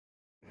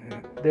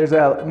There's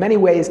many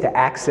ways to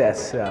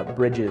access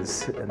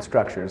bridges and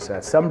structures.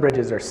 Some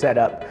bridges are set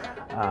up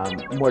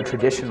more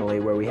traditionally,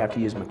 where we have to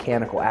use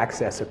mechanical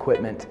access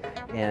equipment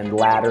and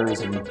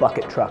ladders and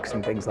bucket trucks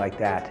and things like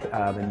that.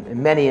 And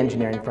many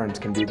engineering firms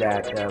can do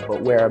that,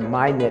 but where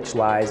my niche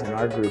lies and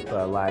our group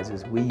lies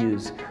is we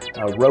use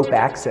rope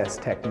access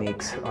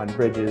techniques on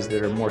bridges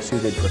that are more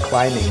suited for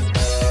climbing.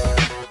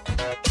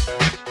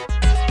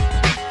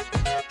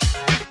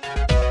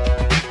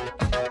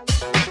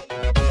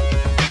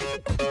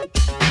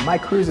 My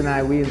crews and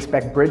I, we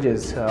inspect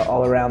bridges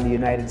all around the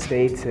United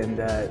States, and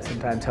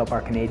sometimes help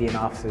our Canadian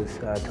offices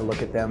to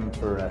look at them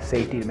for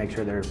safety, to make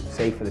sure they're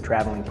safe for the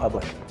traveling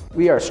public.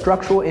 We are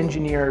structural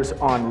engineers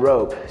on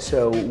rope,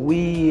 so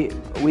we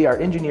are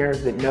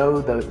engineers that know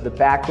the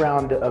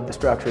background of the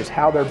structures,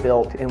 how they're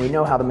built, and we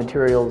know how the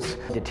materials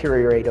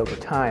deteriorate over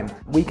time.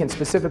 We can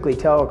specifically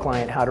tell a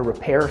client how to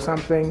repair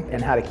something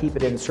and how to keep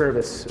it in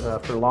service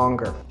for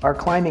longer. Our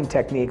climbing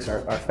techniques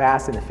are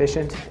fast and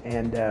efficient,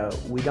 and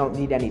we don't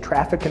need any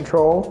traffic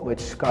control,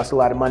 which costs a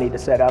lot of money to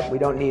set up. We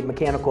don't need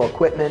mechanical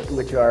equipment,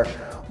 which are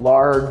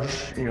large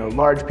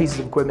pieces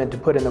of equipment to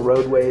put in the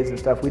roadways and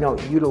stuff. We don't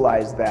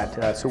utilize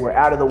that, so we're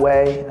out of the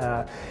way,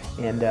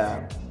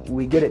 and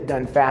we get it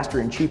done faster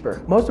and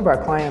cheaper. Most of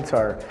our clients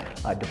are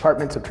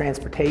departments of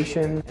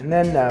transportation, and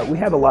then we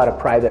have a lot of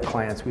private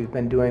clients. We've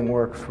been doing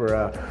work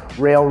for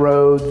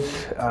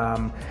railroads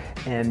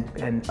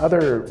and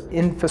other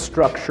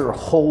infrastructure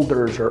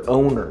holders or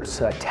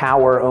owners,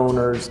 tower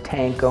owners,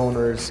 tank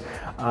owners,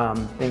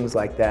 things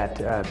like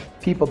that.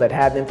 People that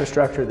have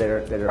infrastructure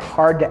that are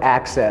hard to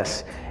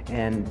access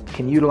and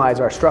can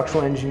utilize our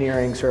structural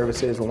engineering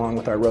services along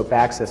with our rope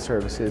access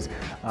services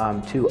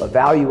to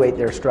evaluate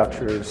their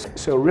structures.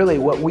 So really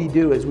what we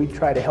do is we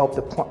try to help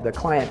the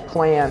client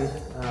plan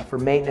for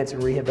maintenance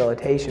and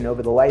rehabilitation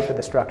over the life of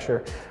the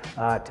structure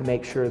to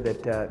make sure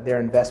that their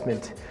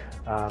investment,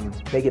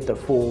 they get the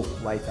full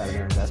life out of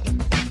their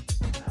investment.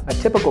 A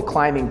typical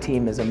climbing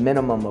team is a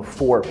minimum of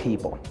 4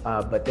 people,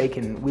 but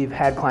we've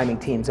had climbing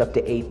teams up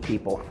to 8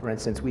 people. For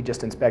instance, we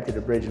just inspected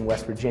a bridge in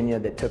West Virginia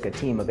that took a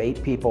team of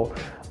 8 people.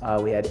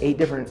 We had 8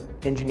 different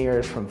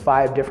engineers from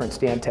 5 different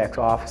Stantec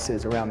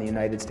offices around the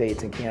United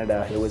States and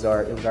Canada. It was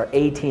our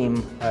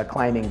A-team,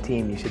 climbing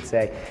team, you should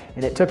say.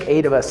 And it took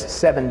 8 of us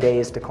 7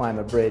 days to climb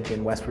a bridge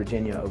in West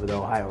Virginia over the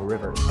Ohio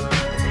River.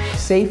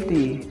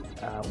 Safety,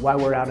 while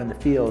we're out in the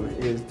field,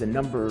 is the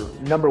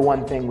number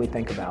one thing we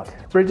think about.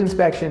 Bridge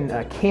inspection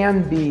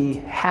can be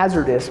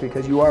hazardous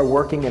because you are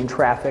working in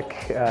traffic.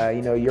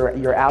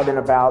 You're out and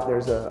about.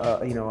 There's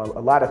a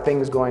lot of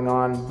things going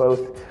on,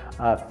 both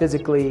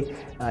physically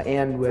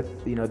and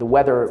with the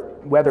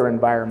weather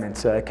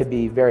environments. It could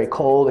be very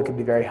cold, it could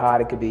be very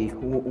hot, it could be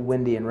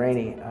windy and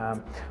rainy.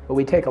 But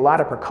we take a lot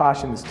of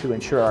precautions to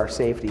ensure our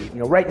safety.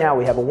 Right now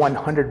we have a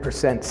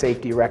 100%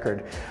 safety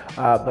record,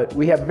 but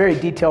we have a very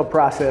detailed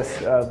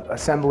process of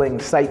assembling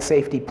site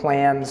safety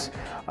plans.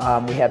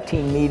 We have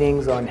team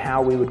meetings on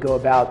how we would go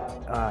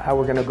about, how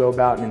we're going to go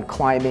about in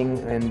climbing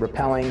and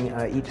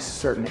rappelling each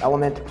certain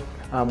element.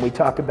 We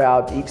talk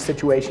about each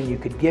situation you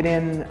could get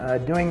in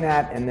doing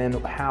that, and then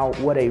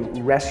what a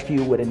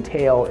rescue would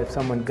entail if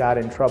someone got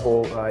in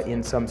trouble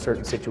in some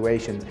certain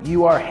situations.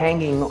 You are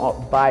hanging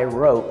by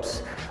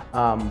ropes,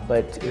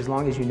 but as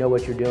long as you know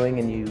what you're doing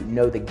and you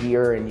know the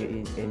gear and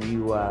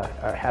you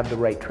have the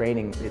right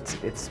training,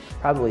 it's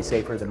probably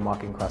safer than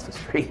walking across the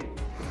street.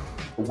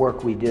 The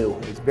work we do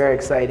is very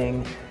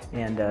exciting,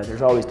 and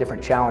there's always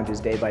different challenges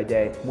day by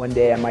day. One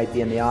day I might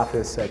be in the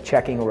office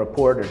checking a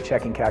report or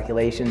checking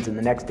calculations, and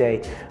the next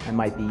day I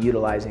might be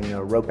utilizing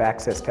rope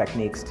access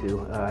techniques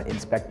to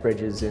inspect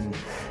bridges in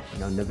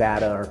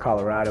Nevada or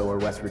Colorado or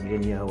West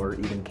Virginia or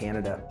even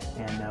Canada.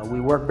 And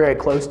we work very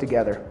close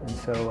together, and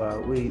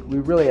so we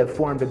really have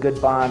formed a good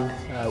bond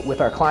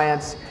with our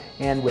clients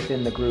and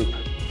within the group.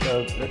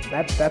 So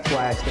that's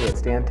why I stay at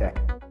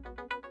Stantec.